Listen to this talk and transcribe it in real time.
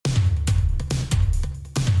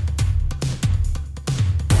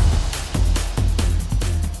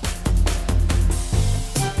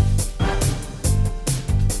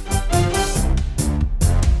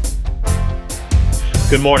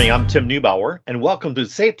Good morning. I'm Tim Neubauer, and welcome to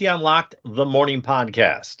Safety Unlocked, the morning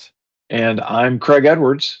podcast. And I'm Craig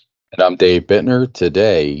Edwards. And I'm Dave Bittner.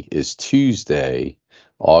 Today is Tuesday,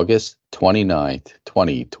 August 29th,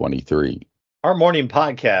 2023. Our morning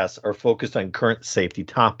podcasts are focused on current safety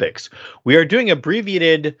topics. We are doing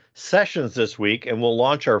abbreviated sessions this week, and we'll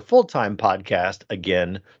launch our full-time podcast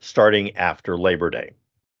again starting after Labor Day.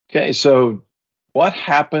 Okay, so what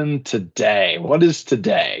happened today? What is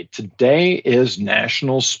today? Today is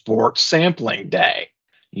National Sports Sampling Day.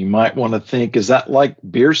 You might want to think, is that like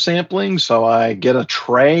beer sampling? So I get a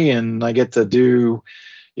tray and I get to do,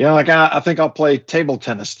 I think I'll play table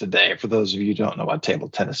tennis today. For those of you who don't know what table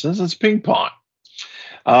tennis is, it's ping pong.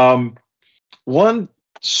 One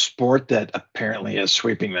sport that apparently is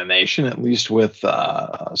sweeping the nation, at least with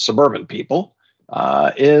suburban people,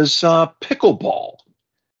 is pickleball.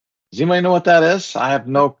 Does anybody know what that is? I have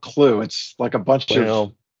no clue. It's like a bunch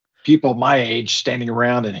of people my age standing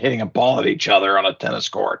around and hitting a ball at each other on a tennis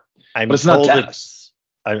court. But it's not tennis.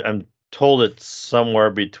 I'm told it's somewhere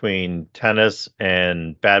between tennis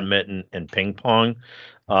and badminton and ping pong.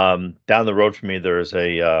 Down the road from me, there's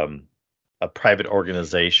a private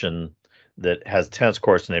organization that has tennis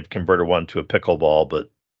courts, and they've converted one to a pickleball. But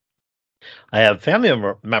I have family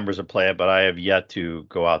members that play it, but I have yet to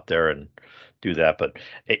go out there and do that. But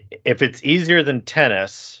if it's easier than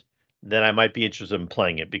tennis, then I might be interested in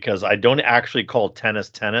playing it, because I don't actually call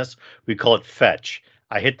tennis. We call it fetch.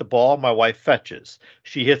 I hit the ball, my wife fetches.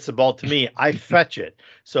 She hits the ball to me, I fetch it.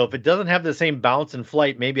 So if it doesn't have the same bounce and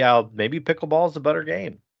flight, maybe pickleball is a better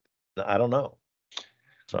game. I don't know.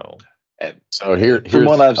 So here's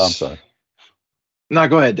I'm sorry. No,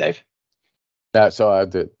 go ahead, Dave. So I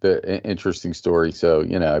have the interesting story. So,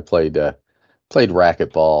 I played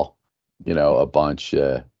racquetball, a bunch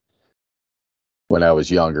when I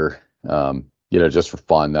was younger, just for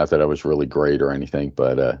fun. Not that I was really great or anything,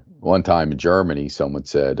 but one time in Germany, someone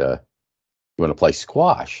said, "You want to play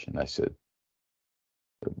squash?" And I said,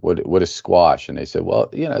 "What is squash?" And they said, "Well,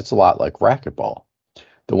 it's a lot like racquetball."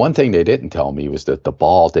 The one thing they didn't tell me was that the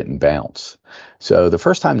ball didn't bounce. So the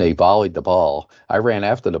first time they volleyed the ball, I ran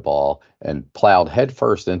after the ball and plowed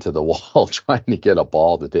headfirst into the wall trying to get a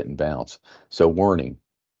ball that didn't bounce. So warning,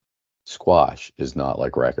 squash is not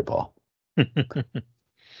like racquetball.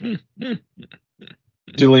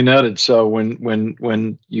 Duly noted. So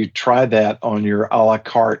when you try that on your a la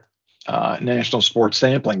carte National Sports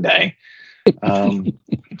Sampling Day,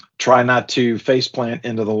 try not to faceplant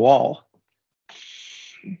into the wall.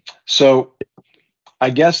 So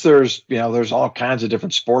I guess there's all kinds of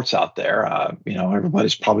different sports out there.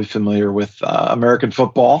 Everybody's probably familiar with American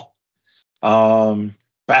football,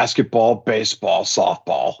 basketball, baseball,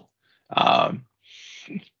 softball.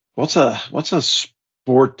 What's a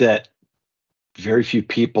sport that very few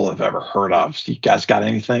people have ever heard of? You guys got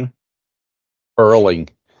anything? Curling.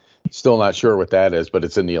 Still not sure what that is, but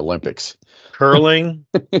it's in the Olympics. Curling?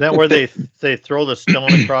 Is that where they throw the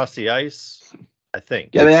stone across the ice? I think.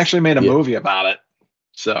 Yeah, they actually made a movie about it.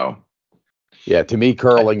 So. Yeah, to me,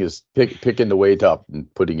 curling is picking the weight up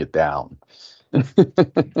and putting it down.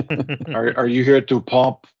 Are you here to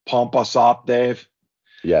pump us up, Dave?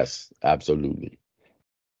 Yes, absolutely.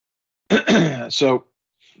 So,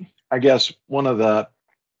 I guess one of the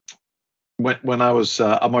when I was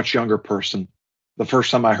a much younger person, the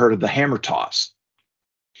first time I heard of the hammer toss,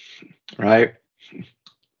 right?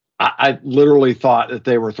 I literally thought that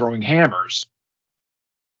they were throwing hammers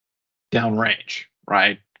downrange,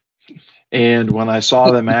 right? And when I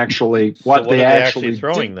saw them actually, what they actually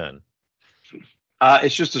throwing did, then?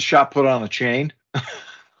 It's just a shot put on a chain,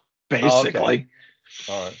 basically. Oh, okay.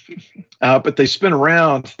 All right. But they spin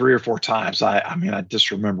around 3 or 4 times. I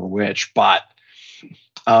just remember which, but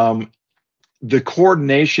the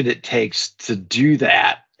coordination it takes to do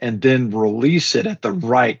that and then release it at the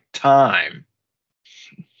right time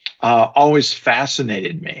always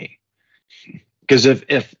fascinated me. Because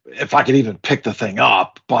if I could even pick the thing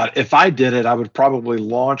up, but if I did it, I would probably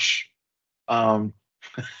launch that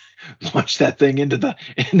thing into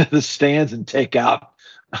the stands and take out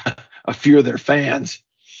a few of their fans.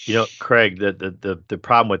 Craig, the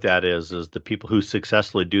problem with that is the people who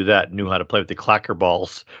successfully do that knew how to play with the clacker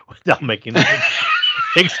balls without making them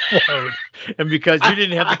explode. And because you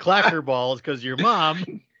didn't have the clacker balls because your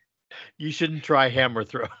mom, you shouldn't try hammer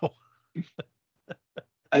throw.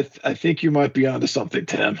 I think you might be onto something,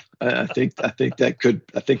 Tim. I think that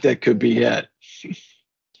could be it.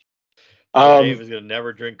 Dave is going to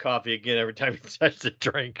never drink coffee again. Every time he touches a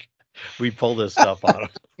drink, we pull this stuff on him.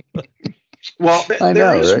 Well,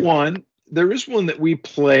 there is one that we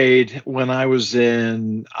played when I was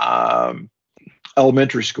in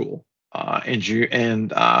elementary school.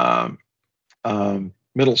 in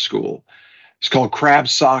middle school. It's called crab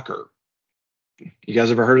soccer. You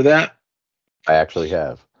guys ever heard of that? I actually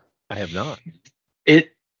have. I have not.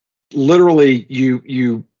 It literally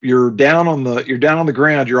you're down on the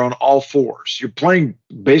ground. You're on all fours. You're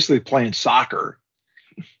basically playing soccer,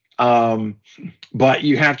 but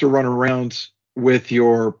you have to run around with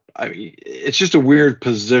it's just a weird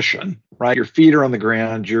position, right? Your feet are on the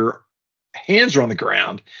ground, your hands are on the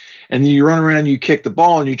ground, and then you run around, you kick the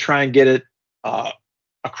ball, and you try and get it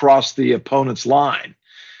across the opponent's line.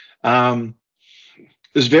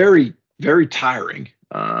 It's very, very tiring.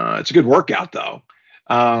 It's a good workout, though.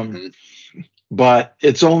 But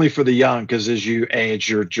it's only for the young, because as you age,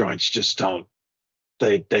 your joints just don't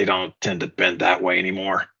tend to bend that way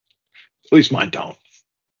anymore. At least mine don't.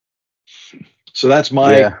 So that's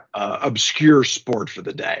my obscure sport for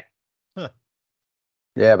the day. Huh.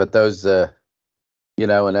 Yeah, but those, and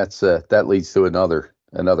that's that leads to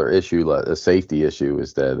another issue, a safety issue,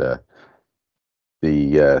 is that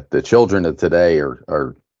the children of today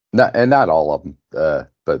are not, and not all of them,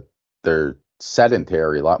 but they're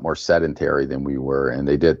sedentary, a lot more sedentary than we were, and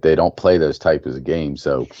they don't play those types of games,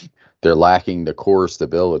 so they're lacking the core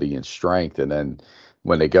stability and strength. And then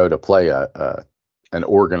when they go to play an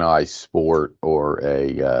organized sport or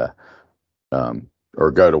or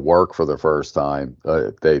go to work for the first time,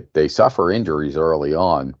 they suffer injuries early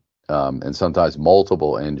on, and sometimes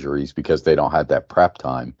multiple injuries because they don't have that prep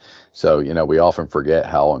time. So, we often forget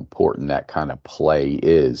how important that kind of play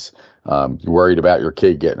is. You're worried about your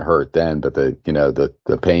kid getting hurt then, but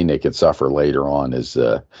the pain they can suffer later on is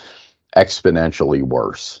exponentially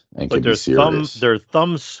worse and but can be serious. Their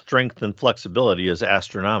thumb strength and flexibility is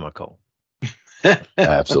astronomical.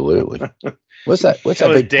 Absolutely. What's that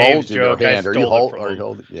big Dave's bulge in your joke. hand? Are you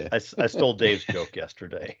holding? Yeah. I stole Dave's joke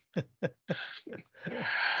yesterday.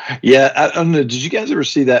 Yeah, I don't know. Did you guys ever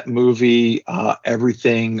see that movie,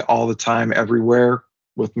 Everything, All the Time, Everywhere,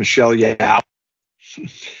 with Michelle Yeoh?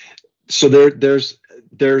 So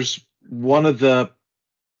there's one of the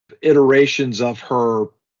iterations of her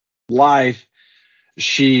life.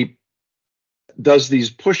 She does these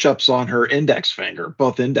push-ups on her index finger,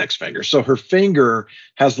 both index fingers. So her finger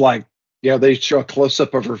has they show a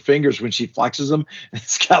close-up of her fingers when she flexes them.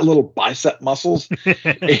 It's got little bicep muscles.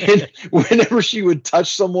 And whenever she would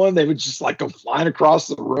touch someone, they would just go flying across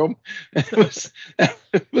the room. It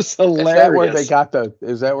was hilarious.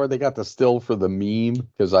 Is that where they got the still for the meme?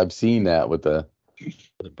 Because I've seen that with the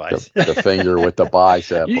finger with the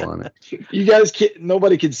bicep on it. You guys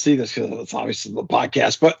nobody can see this because it's obviously the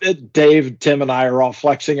podcast, but Dave, Tim, and I are all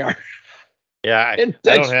flexing our I don't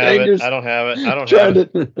have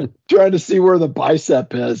it. Trying to see where the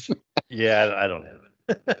bicep is. Yeah, I don't have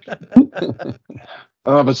it.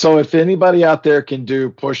 But so if anybody out there can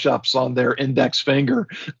do push-ups on their index finger,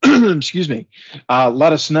 excuse me,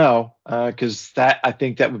 let us know, because I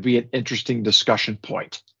think that would be an interesting discussion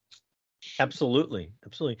point. Absolutely.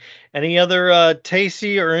 Any other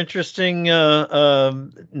tasty or interesting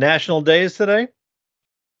national days today?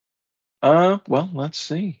 Well, let's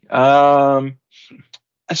see. So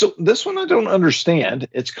this one I don't understand.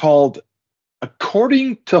 It's called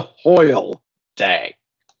According to Hoyle Day.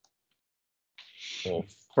 Well,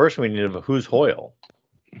 first we need to know who's Hoyle.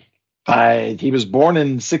 He was born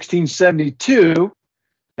in 1672,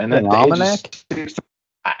 and then almanac.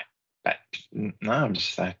 No, I'm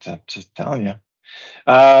just telling you.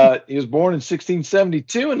 He was born in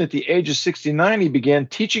 1672, and at the age of 69, he began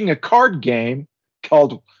teaching a card game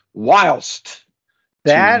called Whilst.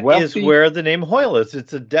 That is where the name Hoyle is.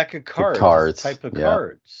 It's a deck of cards. Type of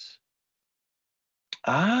cards.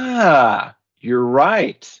 Ah, you're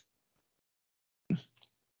right.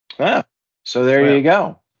 So there you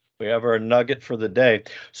go. We have our nugget for the day.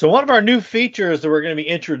 So one of our new features that we're going to be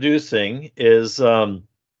introducing is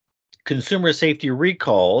consumer safety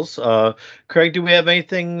recalls. Craig, do we have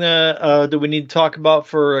anything that we need to talk about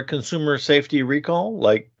for a consumer safety recall?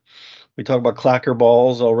 Like we talked about clacker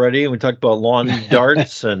balls already, and we talked about lawn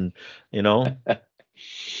darts, and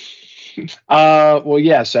Well,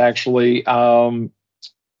 yes, actually,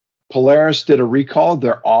 Polaris did a recall of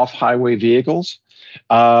their off-highway vehicles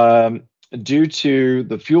due to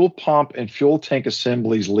the fuel pump and fuel tank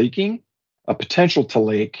assemblies leaking, a potential to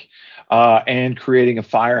leak, and creating a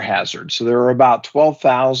fire hazard. So there are about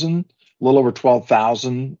 12,000, a little over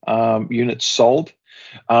 12,000 units sold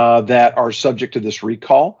that are subject to this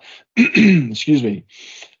recall. Excuse me.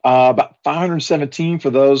 About 517 for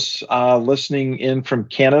those listening in from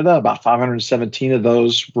Canada. About 517 of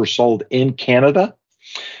those were sold in Canada.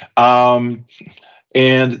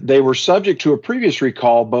 And they were subject to a previous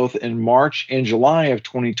recall both in March and July of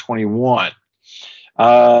 2021.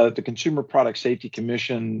 The Consumer Product Safety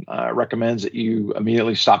Commission recommends that you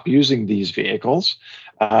immediately stop using these vehicles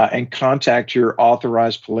and contact your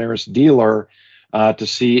authorized Polaris dealer to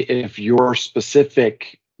see if your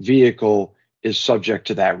specific vehicle is subject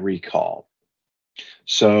to that recall.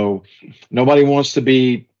 So nobody wants to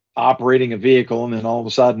be operating a vehicle and then all of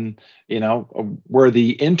a sudden, where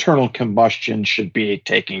the internal combustion should be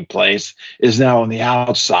taking place is now on the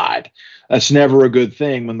outside. That's never a good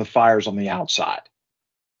thing when the fire's on the outside.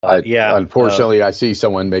 Unfortunately, I see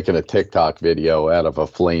someone making a TikTok video out of a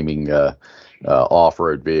flaming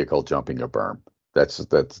off-road vehicle jumping a berm.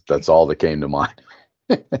 That's all that came to mind.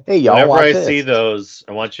 Hey, y'all! Whenever I see those,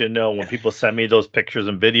 I want you to know when people send me those pictures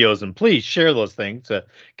and videos, and please share those things to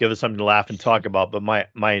give us something to laugh and talk about. But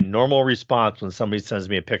my normal response when somebody sends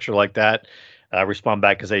me a picture like that, I respond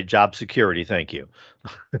back and say, "Job security, thank you."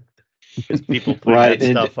 Because people put that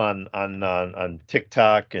stuff on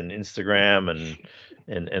TikTok and Instagram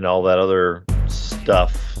and all that other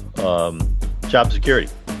stuff. Job security.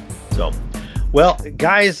 So. Well,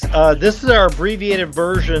 guys, this is our abbreviated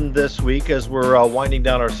version this week as we're winding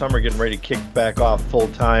down our summer, getting ready to kick back off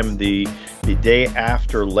full-time the day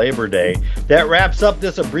after Labor Day. That wraps up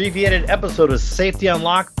this abbreviated episode of Safety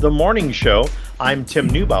Unlocked, the morning show. I'm Tim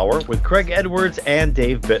Neubauer with Craig Edwards and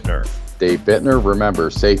Dave Bittner. Dave Bittner, remember,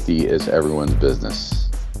 safety is everyone's business.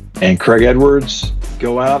 And Craig Edwards,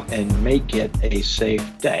 go out and make it a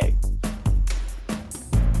safe day.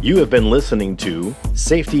 You have been listening to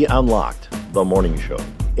Safety Unlocked, the morning show,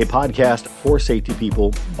 a podcast for safety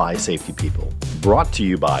people by safety people. Brought to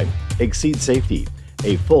you by Exceed Safety,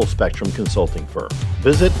 a full-spectrum consulting firm.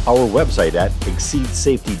 Visit our website at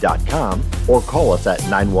exceedsafety.com or call us at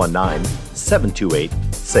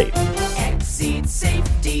 919-728-SAFE. Exceed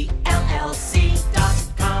Safety, LLC.